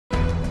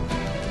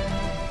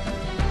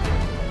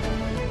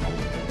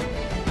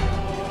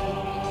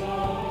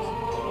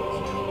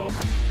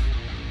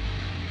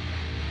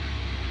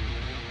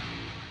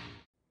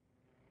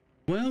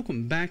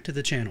welcome back to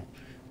the channel.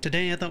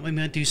 Today I thought we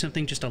might do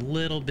something just a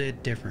little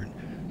bit different,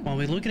 while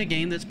we look at a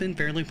game that's been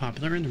fairly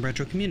popular in the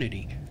retro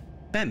community,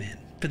 Batman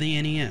for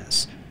the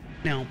NES.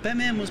 Now,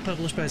 Batman was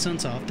published by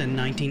Sunsoft in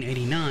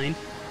 1989,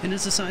 and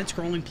is a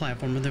side-scrolling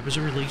platformer that was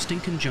released in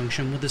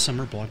conjunction with the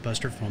summer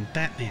blockbuster film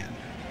Batman.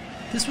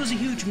 This was a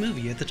huge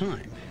movie at the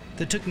time,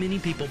 that took many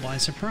people by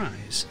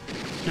surprise.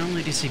 Not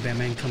only to see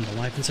Batman come to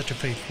life in such a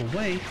faithful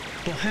way,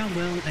 but how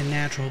well and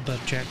natural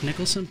both Jack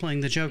Nicholson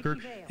playing the Joker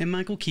and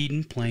Michael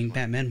Keaton playing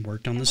Batman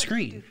worked on the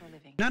screen,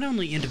 not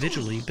only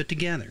individually, but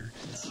together.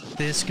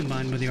 This,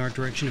 combined with the art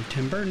direction of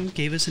Tim Burton,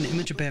 gave us an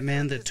image of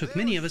Batman that took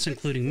many of us,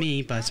 including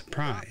me, by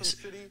surprise.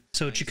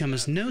 So it should come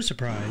as no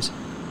surprise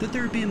that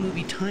there would be a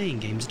movie tie-in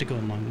games to go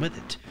along with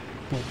it.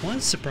 What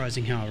was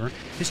surprising, however,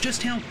 is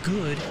just how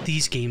good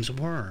these games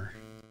were.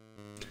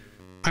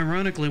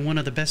 Ironically, one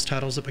of the best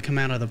titles that would come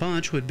out of the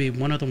bunch would be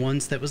one of the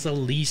ones that was the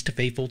least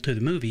faithful to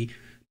the movie,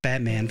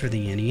 Batman for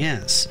the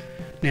NES.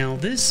 Now,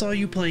 this saw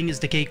you playing as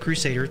the Caped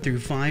Crusader through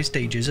 5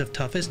 stages of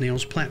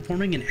tough-as-nails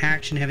platforming and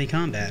action-heavy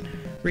combat,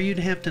 where you'd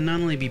have to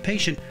not only be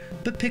patient,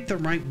 but pick the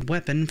right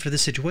weapon for the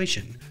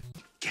situation.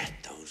 Get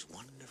those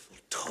wonderful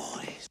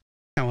toys.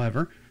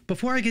 However,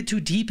 before I get too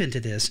deep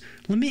into this,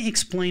 let me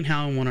explain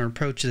how I want to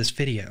approach this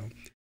video.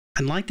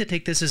 I'd like to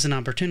take this as an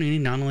opportunity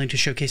not only to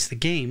showcase the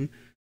game,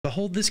 but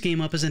hold this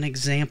game up as an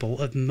example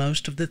of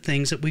most of the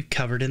things that we've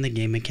covered in the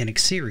Game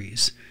Mechanics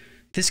series.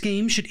 This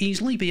game should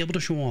easily be able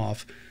to show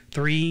off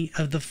 3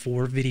 of the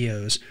 4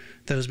 videos,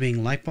 those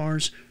being light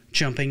bars,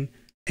 jumping,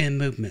 and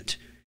movement.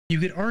 You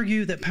could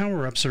argue that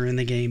power-ups are in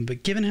the game,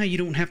 but given how you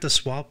don't have to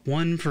swap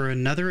one for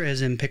another,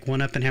 as in pick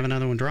one up and have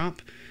another one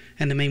drop,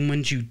 and the main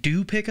ones you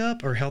do pick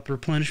up are health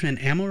replenishment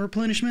and ammo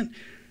replenishment,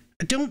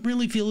 I don't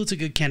really feel it's a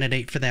good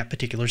candidate for that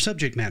particular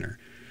subject matter.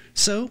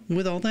 So,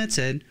 with all that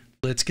said,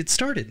 let's get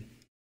started.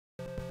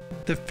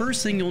 The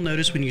first thing you'll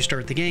notice when you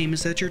start the game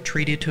is that you're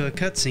treated to a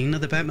cutscene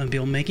of the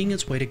Batmobile making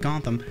its way to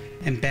Gotham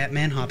and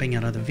Batman hopping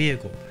out of the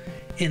vehicle.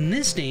 In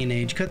this day and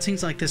age,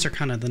 cutscenes like this are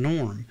kind of the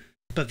norm,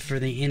 but for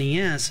the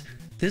NES,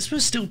 this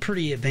was still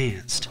pretty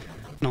advanced.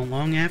 Not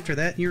long after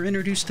that, you're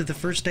introduced to the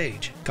first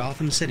stage,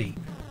 Gotham City,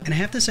 and I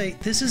have to say,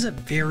 this is a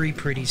very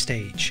pretty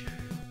stage.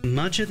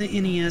 Much of the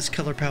NES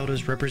color palette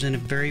is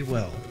represented very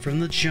well, from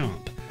the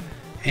jump.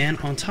 And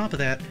on top of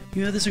that,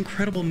 you have this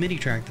incredible MIDI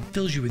track that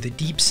fills you with a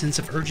deep sense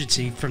of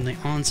urgency from the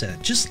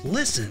onset. Just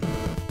listen!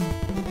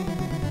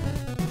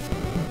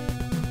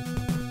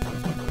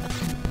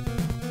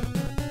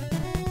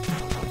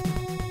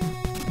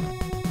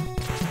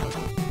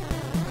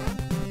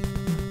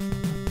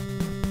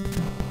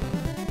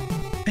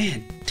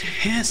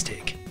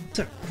 Fantastic! It's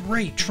a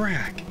great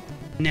track!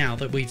 Now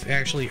that we've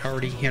actually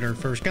already hit our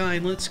first guy,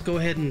 let's go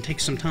ahead and take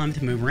some time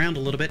to move around a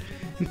little bit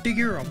and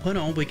figure out what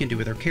all we can do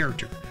with our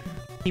character.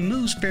 He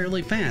moves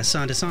fairly fast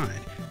side to side.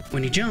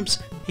 When he jumps,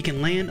 he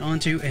can land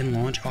onto and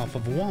launch off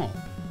of a wall.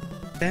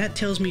 That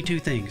tells me 2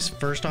 things.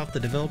 First off, the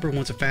developer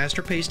wants a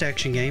faster paced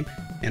action game,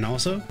 and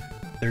also,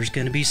 there's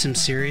going to be some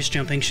serious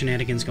jumping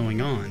shenanigans going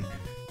on.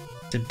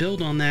 To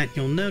build on that,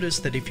 you'll notice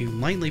that if you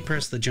lightly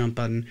press the jump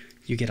button,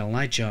 you get a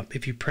light jump.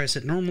 If you press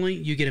it normally,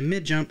 you get a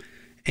mid jump,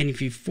 and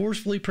if you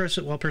forcefully press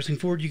it while pressing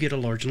forward, you get a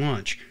large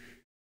launch.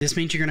 This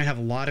means you're going to have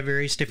a lot of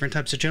various different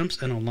types of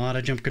jumps and a lot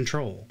of jump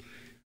control.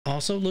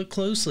 Also, look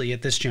closely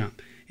at this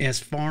jump. It has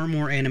far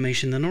more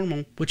animation than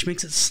normal, which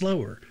makes it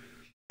slower.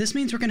 This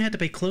means we're going to have to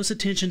pay close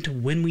attention to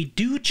when we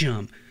do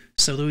jump,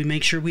 so that we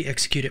make sure we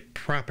execute it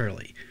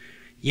properly.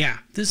 Yeah,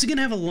 this is going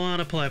to have a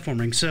lot of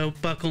platforming, so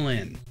buckle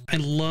in. I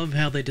love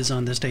how they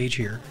designed this stage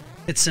here.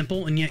 It's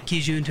simple and yet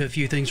keys you into a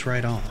few things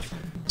right off.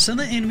 Some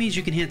of the enemies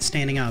you can hit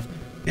standing up,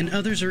 and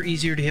others are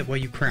easier to hit while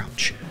you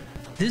crouch.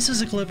 This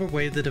is a clever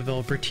way of the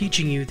developer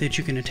teaching you that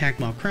you can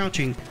attack while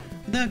crouching,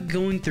 without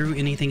going through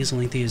anything as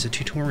lengthy as a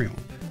tutorial.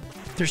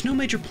 There's no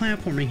major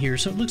platforming here,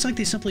 so it looks like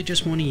they simply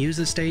just want to use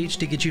the stage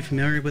to get you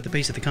familiar with the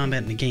pace of the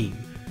combat in the game.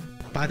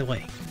 By the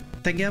way,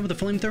 that guy with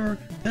the flamethrower,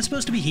 that's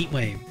supposed to be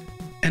Heatwave.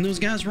 And those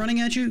guys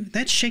running at you,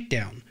 that's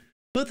Shakedown.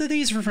 Both of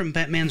these are from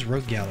Batman's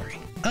Rogue Gallery.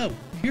 Oh,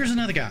 here's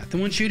another guy, the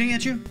one shooting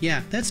at you?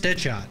 Yeah, that's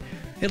Deadshot.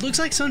 It looks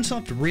like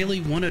Sunsoft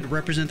really wanted to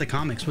represent the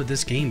comics with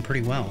this game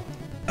pretty well.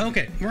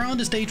 Okay, we're on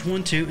to stage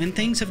 1-2, and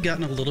things have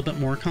gotten a little bit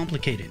more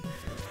complicated.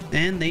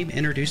 And they've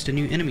introduced a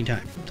new enemy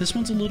type. This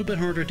one's a little bit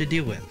harder to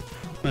deal with.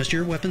 Most of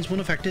your weapons won't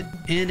affect it,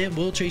 and it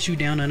will chase you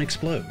down and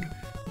explode.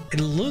 It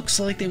looks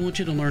like they want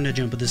you to learn to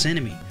jump with this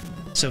enemy.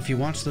 So if you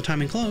watch the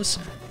timing close,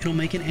 it'll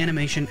make an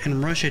animation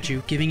and rush at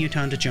you, giving you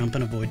time to jump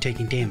and avoid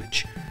taking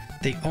damage.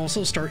 They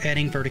also start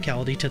adding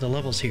verticality to the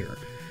levels here.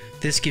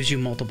 This gives you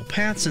multiple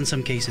paths in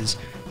some cases,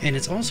 and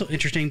it's also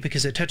interesting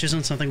because it touches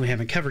on something we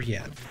haven't covered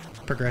yet: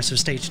 progressive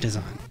stage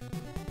design.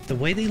 The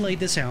way they laid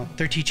this out,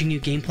 they're teaching you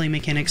gameplay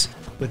mechanics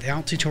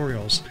without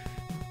tutorials.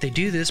 They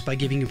do this by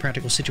giving you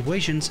practical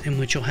situations in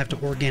which you'll have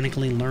to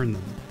organically learn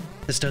them.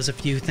 This does a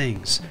few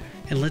things.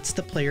 It lets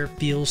the player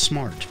feel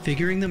smart,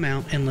 figuring them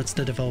out, and lets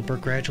the developer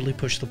gradually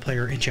push the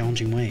player in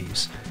challenging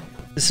ways.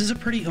 This is a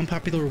pretty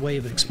unpopular way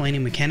of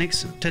explaining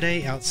mechanics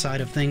today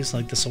outside of things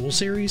like the Soul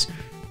series,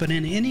 but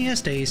in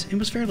NES days it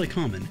was fairly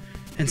common,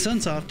 and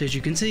Sunsoft, as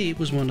you can see,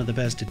 was one of the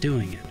best at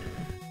doing it.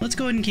 Let's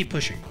go ahead and keep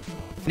pushing.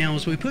 Now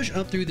as we push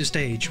up through the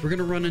stage, we're going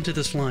to run into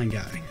this flying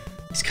guy.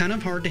 He's kind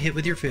of hard to hit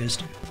with your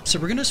fist, so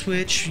we're going to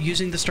switch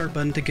using the start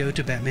button to go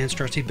to Batman's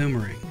trusty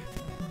boomerang.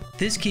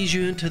 This keys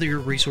you into your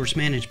resource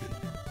management.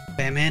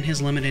 Batman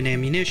has limited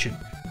ammunition,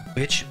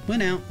 which,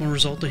 when out, will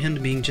result in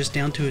him being just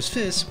down to his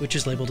fist, which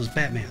is labeled as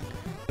Batman.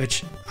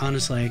 Which,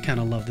 honestly, I kind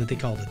of love that they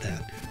called it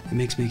that. It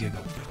makes me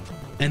giggle.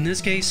 In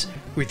this case,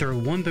 we throw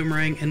one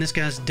boomerang and this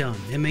guy's done.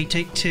 It may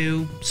take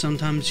two,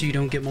 sometimes you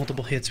don't get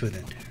multiple hits with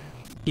it.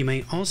 You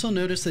may also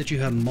notice that you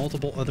have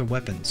multiple other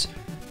weapons.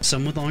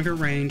 Some with longer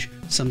range,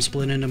 some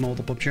split into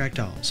multiple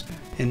projectiles.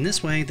 In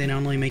this way, they not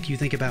only make you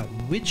think about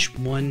which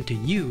one to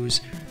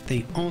use,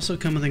 they also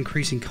come with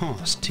increasing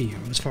cost to you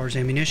as far as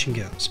ammunition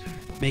goes,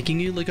 making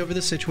you look over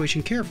the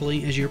situation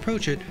carefully as you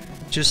approach it,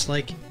 just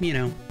like, you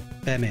know,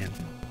 Batman.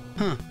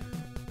 Huh.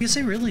 I guess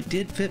they really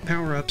did fit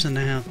power-ups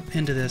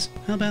into this.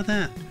 How about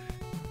that?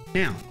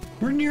 Now,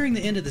 we're nearing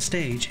the end of the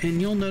stage, and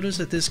you'll notice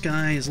that this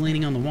guy is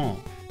leaning on the wall.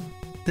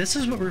 This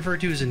is what we refer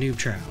to as a noob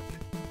trap.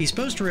 He's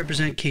supposed to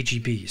represent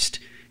KG Beast.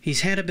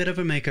 He's had a bit of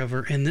a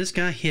makeover, and this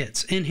guy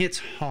hits, and hits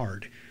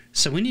hard.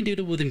 So when you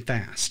deal with him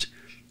fast,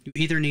 you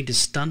either need to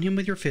stun him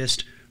with your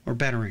fist or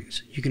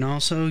batarangs. You can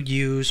also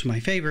use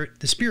my favorite,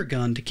 the spear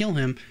gun, to kill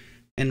him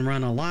and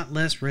run a lot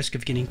less risk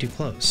of getting too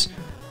close.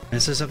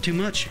 Mess this up too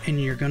much, and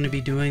you're going to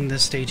be doing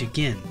this stage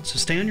again, so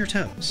stay on your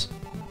toes.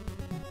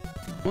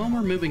 While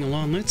we're moving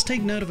along, let's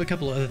take note of a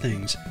couple of other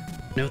things.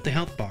 Note the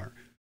health bar.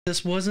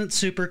 This wasn't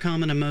super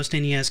common in most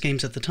NES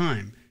games at the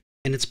time,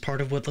 and it's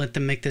part of what let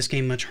them make this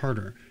game much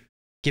harder.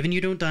 Given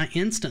you don't die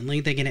instantly,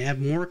 they can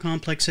add more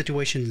complex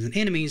situations and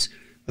enemies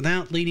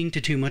without leading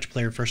to too much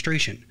player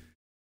frustration.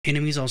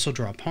 Enemies also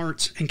drop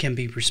hearts and can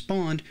be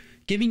respawned,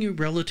 giving you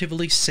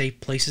relatively safe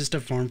places to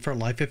farm for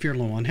life if you're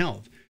low on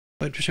health,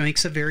 which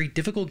makes a very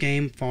difficult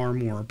game far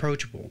more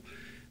approachable.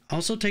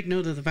 Also take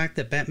note of the fact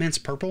that Batman's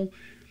purple.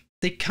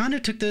 They kind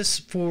of took this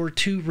for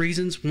two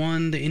reasons.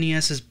 One, the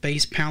NES's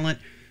base palette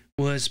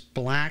was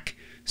black,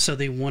 so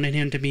they wanted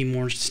him to be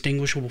more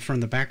distinguishable from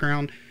the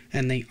background,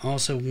 and they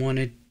also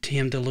wanted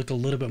him to look a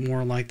little bit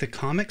more like the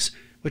comics,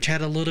 which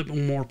had a little bit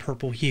more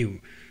purple hue.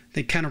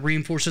 That kind of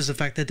reinforces the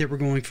fact that they were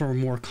going for a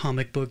more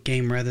comic book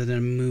game rather than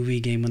a movie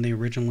game when they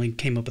originally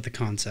came up with the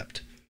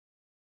concept.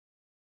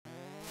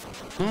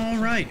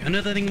 Alright,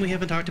 another thing we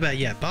haven't talked about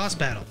yet, boss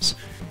battles.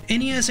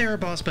 NES era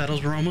boss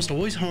battles were almost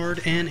always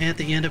hard and at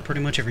the end of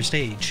pretty much every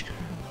stage.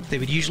 They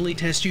would usually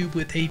test you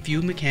with a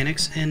few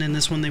mechanics, and in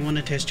this one they want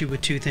to test you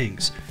with two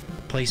things: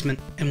 placement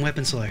and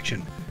weapon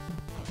selection.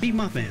 Meet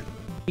Mothman.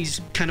 He's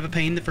kind of a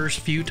pain the first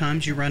few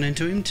times you run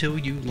into him until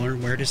you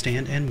learn where to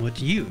stand and what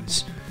to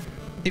use.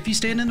 If you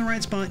stand in the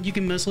right spot, you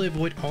can mostly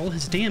avoid all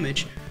his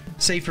damage,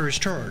 save for his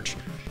charge.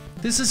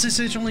 This is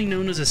essentially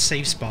known as a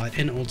safe spot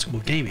in old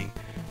school gaming.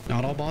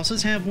 Not all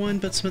bosses have one,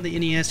 but some of the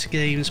NES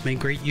games make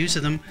great use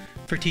of them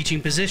for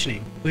teaching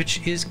positioning,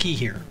 which is key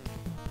here.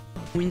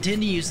 We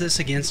intend to use this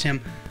against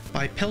him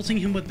by pelting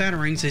him with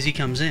batarangs as he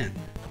comes in.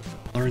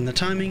 Learn the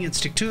timing and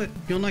stick to it,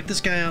 you'll knock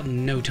this guy out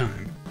in no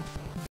time.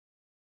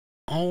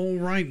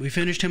 Alright, we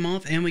finished him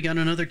off and we got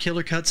another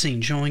killer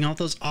cutscene showing off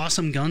those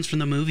awesome guns from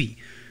the movie.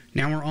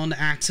 Now we're on to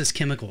Axis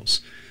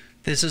Chemicals.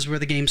 This is where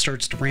the game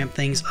starts to ramp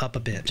things up a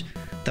bit.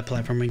 The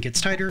platforming gets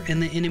tighter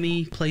and the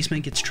enemy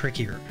placement gets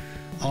trickier.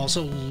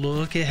 Also,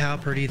 look at how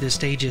pretty this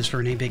stage is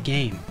for an 8-bit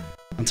game.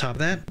 On top of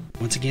that,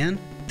 once again,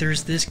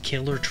 there's this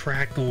killer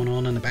track going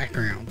on in the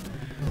background.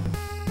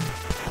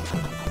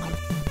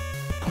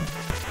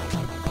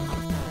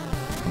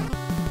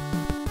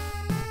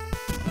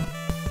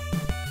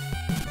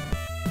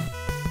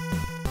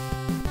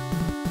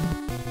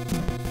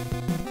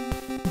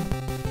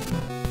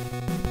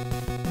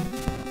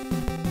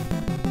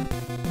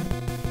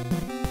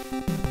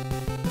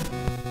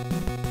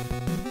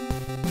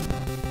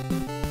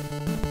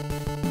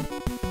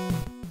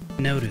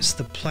 Notice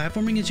the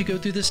platforming as you go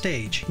through the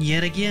stage.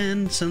 Yet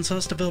again,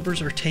 Sunsoft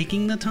developers are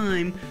taking the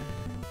time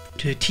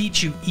to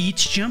teach you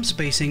each jump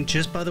spacing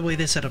just by the way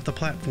they set up the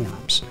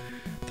platforms.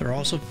 They're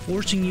also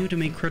forcing you to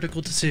make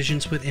critical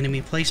decisions with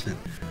enemy placement.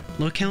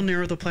 Look how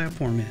narrow the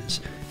platform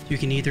is. You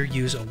can either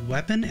use a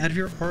weapon out of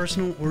your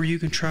arsenal or you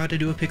can try to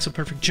do a pixel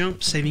perfect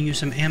jump, saving you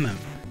some ammo.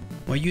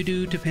 What you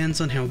do depends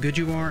on how good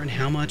you are and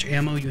how much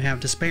ammo you have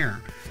to spare.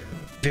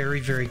 Very,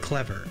 very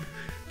clever.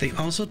 They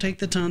also take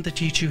the time to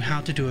teach you how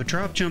to do a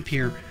drop jump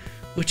here,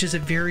 which is a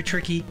very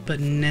tricky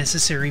but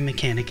necessary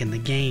mechanic in the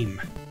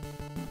game.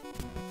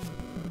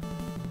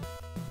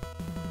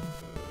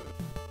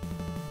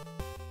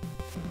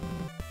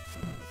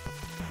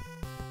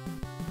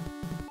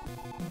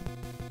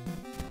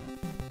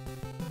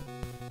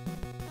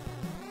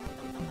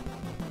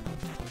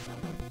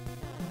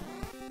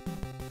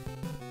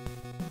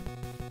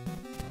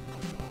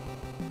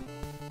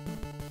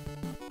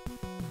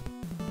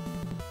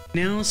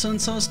 Now,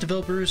 Sunsoft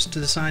developers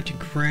decide to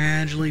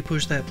gradually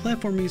push that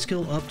platforming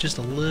skill up just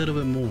a little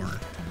bit more.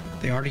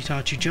 They already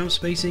taught you jump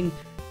spacing,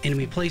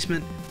 enemy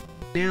placement.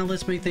 Now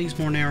let's make things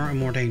more narrow and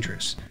more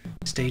dangerous.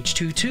 Stage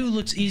 2-2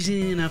 looks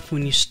easy enough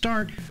when you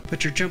start,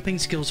 but your jumping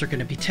skills are going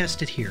to be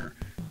tested here.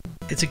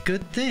 It's a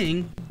good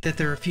thing that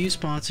there are a few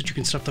spots that you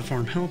can stop the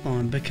farm health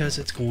on because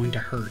it's going to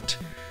hurt.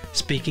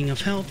 Speaking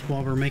of health,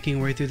 while we're making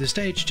our way through the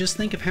stage, just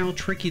think of how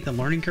tricky the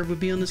learning curve would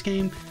be on this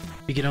game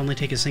if you could only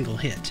take a single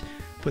hit.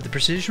 With the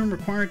precision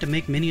required to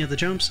make many of the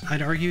jumps,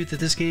 I'd argue that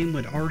this game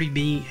would already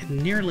be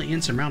nearly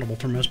insurmountable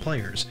for most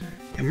players.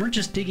 And we're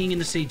just digging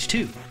into stage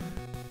 2.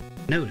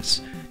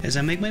 Notice, as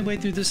I make my way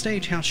through this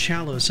stage, how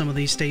shallow some of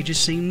these stages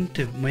seem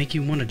to make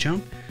you want to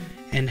jump,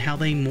 and how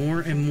they more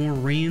and more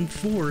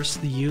reinforce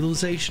the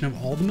utilization of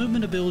all the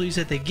movement abilities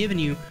that they've given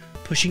you,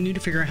 pushing you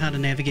to figure out how to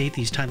navigate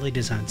these tightly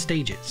designed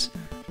stages.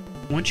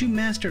 Once you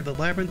master the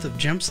labyrinth of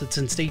jumps that's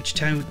in stage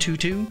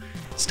 2-2,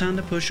 it's time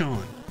to push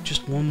on.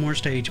 Just one more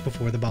stage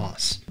before the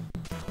boss.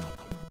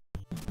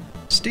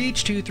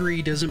 Stage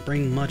 2-3 doesn't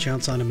bring much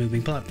outside of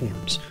moving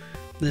platforms.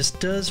 This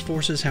does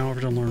force us,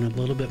 however, to learn a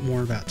little bit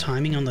more about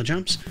timing on the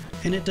jumps,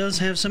 and it does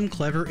have some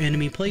clever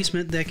enemy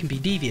placement that can be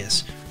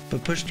devious,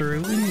 but push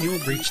through and you'll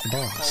reach the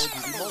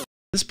boss.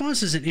 This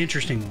boss is an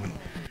interesting one.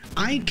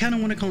 I kind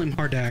of want to call him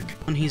Hardak,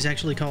 and he's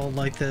actually called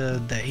like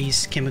the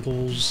Ace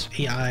Chemicals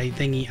AI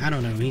thingy. I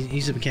don't know,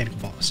 he's a mechanical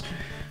boss.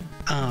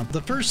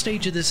 The first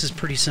stage of this is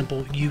pretty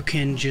simple. You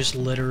can just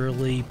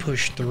literally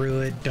push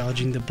through it,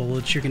 dodging the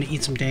bullets. You're going to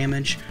eat some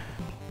damage,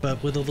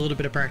 but with a little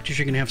bit of practice,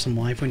 you're going to have some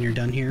life when you're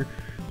done here.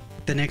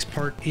 The next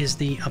part is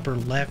the upper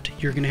left.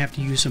 You're going to have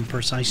to use some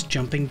precise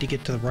jumping to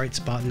get to the right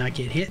spot and not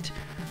get hit,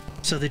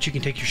 so that you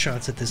can take your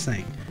shots at this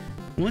thing.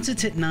 Once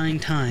it's hit 9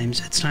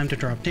 times, it's time to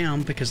drop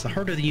down because the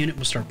heart of the unit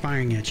will start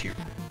firing at you.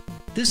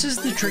 This is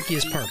the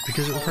trickiest part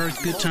because it requires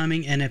good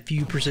timing and a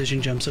few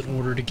precision jumps in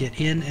order to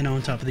get in and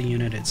on top of the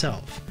unit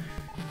itself.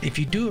 If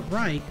you do it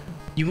right,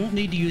 you won't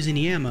need to use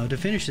any ammo to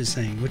finish this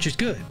thing, which is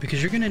good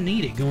because you're going to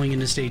need it going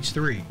into stage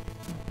 3.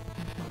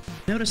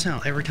 Notice how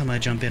every time I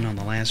jump in on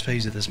the last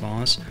phase of this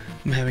boss,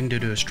 I'm having to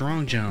do a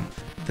strong jump,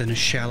 then a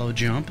shallow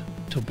jump,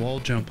 to wall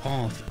jump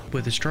off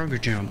with a stronger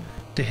jump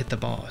to hit the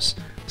boss.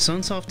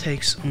 Sunsoft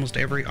takes almost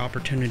every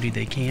opportunity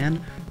they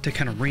can to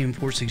kind of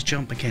reinforce these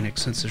jump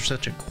mechanics since they're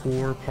such a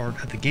core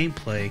part of the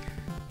gameplay.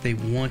 They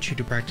want you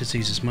to practice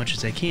these as much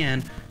as they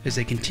can as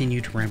they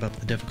continue to ramp up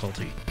the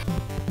difficulty.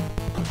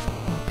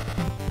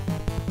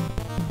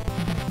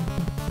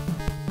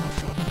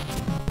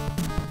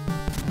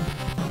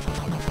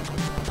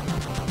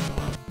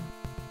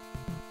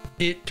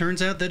 It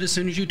turns out that as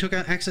soon as you took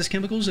out access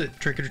chemicals, it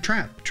triggered a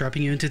trap,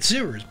 dropping you into the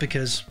sewers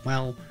because,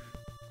 well,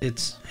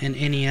 it's an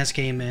NES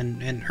game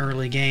and an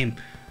early game.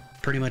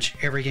 Pretty much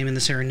every game in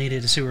this era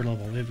needed a sewer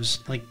level. It was,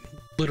 like,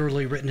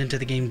 literally written into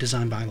the game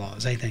design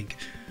bylaws, I think.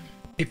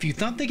 If you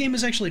thought the game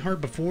was actually hard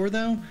before,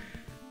 though,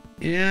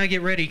 yeah,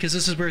 get ready, because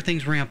this is where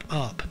things ramp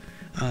up.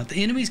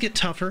 The enemies get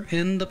tougher,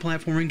 and the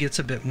platforming gets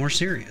a bit more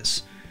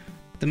serious.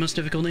 The most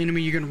difficult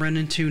enemy you're going to run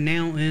into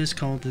now is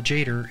called the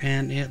Jader,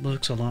 and it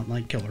looks a lot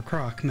like Killer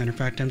Croc. Matter of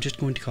fact, I'm just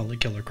going to call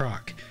it Killer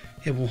Croc.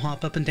 It will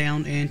hop up and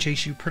down and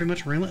chase you pretty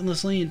much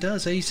relentlessly and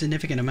does a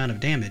significant amount of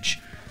damage.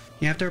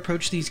 You have to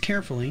approach these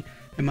carefully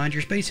and mind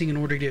your spacing in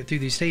order to get through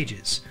these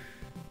stages.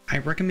 I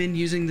recommend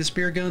using the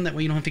spear gun, that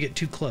way you don't have to get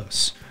too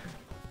close.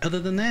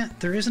 Other than that,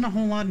 there isn't a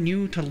whole lot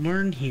new to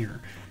learn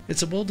here.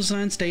 It's a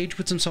well-designed stage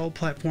with some solid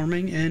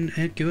platforming and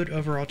a good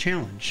overall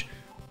challenge.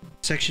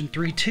 Section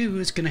 3-2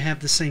 is going to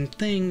have the same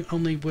thing,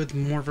 only with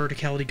more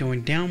verticality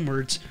going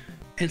downwards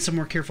and some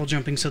more careful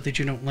jumping so that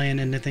you don't land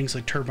into things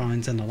like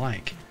turbines and the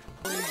like.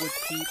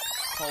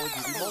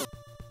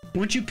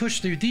 Once you push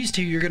through these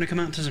two, you're going to come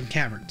out to some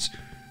caverns.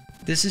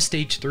 This is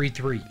stage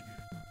 3-3.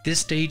 This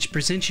stage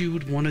presents you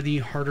with one of the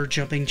harder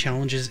jumping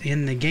challenges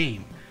in the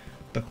game,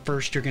 but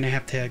first you're going to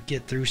have to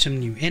get through some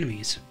new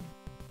enemies.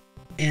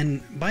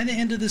 And by the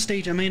end of the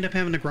stage, I may end up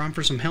having to grind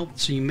for some health,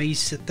 so you may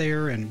sit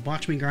there and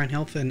watch me grind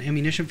health and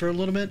ammunition for a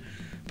little bit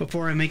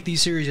before I make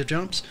these series of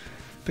jumps,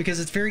 because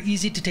it's very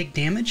easy to take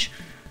damage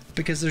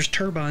because there's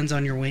turbines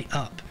on your way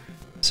up.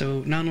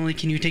 So not only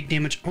can you take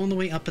damage on the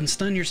way up and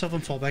stun yourself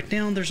and fall back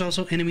down, there's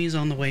also enemies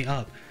on the way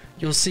up.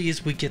 You'll see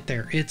as we get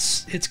there.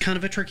 It's kind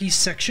of a tricky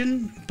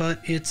section,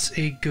 but it's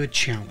a good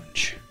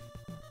challenge.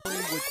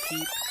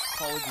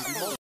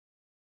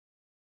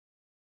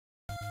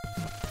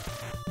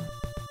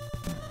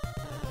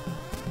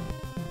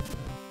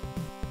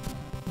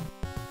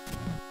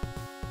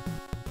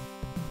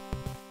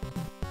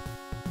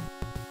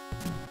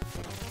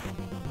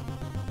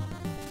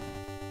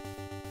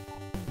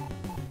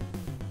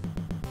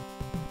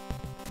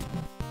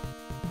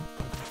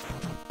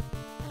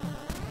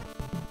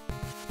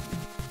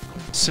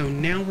 So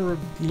now we're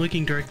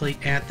looking directly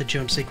at the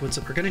jump sequence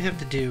that we're going to have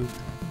to do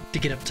to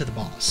get up to the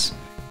boss.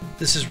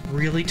 This is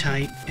really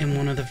tight and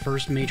one of the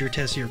first major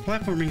tests of your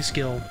platforming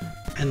skill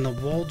and the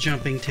wall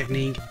jumping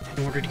technique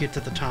in order to get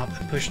to the top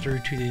and push through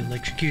to the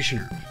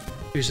Electrocutioner,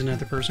 who's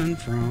another person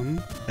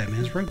from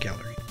Batman's Rogue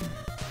Gallery.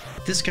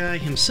 This guy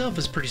himself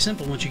is pretty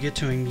simple. Once you get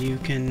to him, you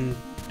can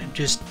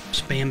just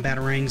spam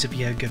batarangs if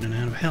you have good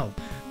amount of health.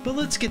 But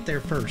let's get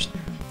there first.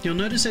 You'll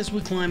notice as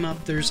we climb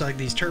up, there's like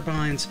these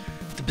turbines.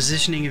 The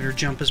positioning of your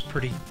jump is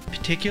pretty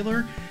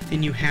particular,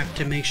 and you have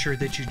to make sure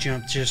that you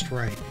jump just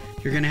right.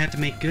 You're going to have to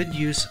make good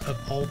use of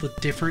all the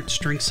different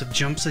strengths of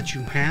jumps that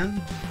you have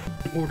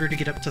in order to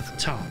get up to the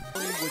top.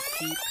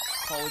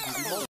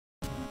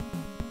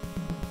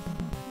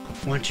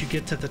 Once you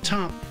get to the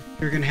top,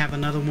 you're going to have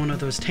another one of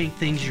those tank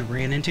things you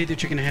ran into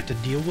that you're going to have to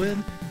deal with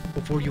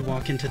before you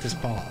walk into this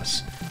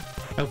boss.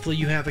 Hopefully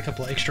you have a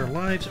couple extra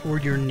lives, or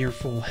you're near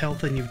full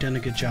health and you've done a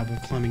good job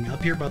of climbing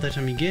up here by the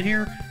time you get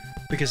here,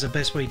 because the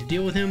best way to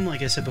deal with him,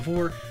 like I said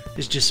before,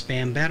 is just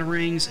spam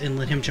batarangs and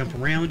let him jump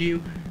around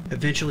you.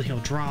 Eventually he'll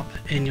drop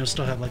and you'll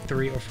still have like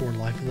 3 or 4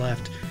 life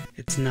left.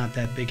 It's not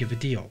that big of a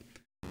deal.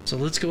 So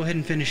let's go ahead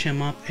and finish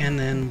him up, and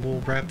then we'll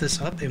wrap this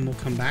up and we'll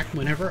come back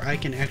whenever I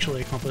can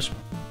actually accomplish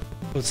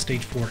both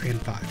stage 4 and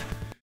 5.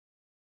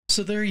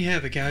 So there you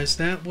have it, guys.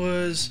 That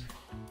was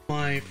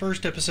my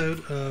first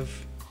episode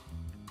of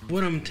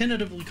what I'm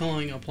tentatively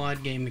calling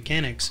Applied Game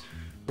Mechanics,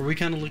 where we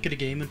kind of look at a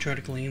game and try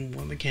to glean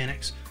what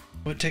mechanics,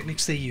 what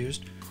techniques they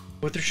used,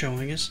 what they're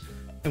showing us,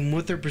 and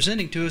what they're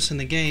presenting to us in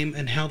the game,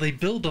 and how they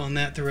build on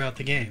that throughout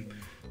the game.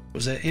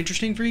 Was that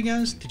interesting for you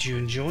guys? Did you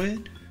enjoy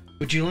it?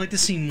 Would you like to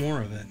see more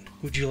of it?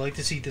 Would you like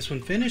to see this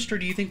one finished, or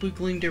do you think we've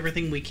gleaned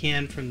everything we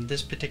can from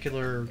this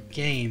particular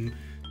game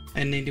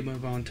and need to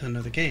move on to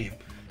another game?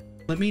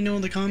 Let me know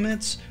in the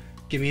comments.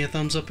 Give me a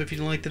thumbs up if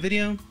you liked the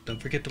video.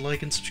 Don't forget to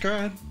like and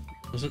subscribe.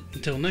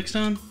 Until next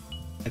time,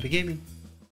 happy gaming.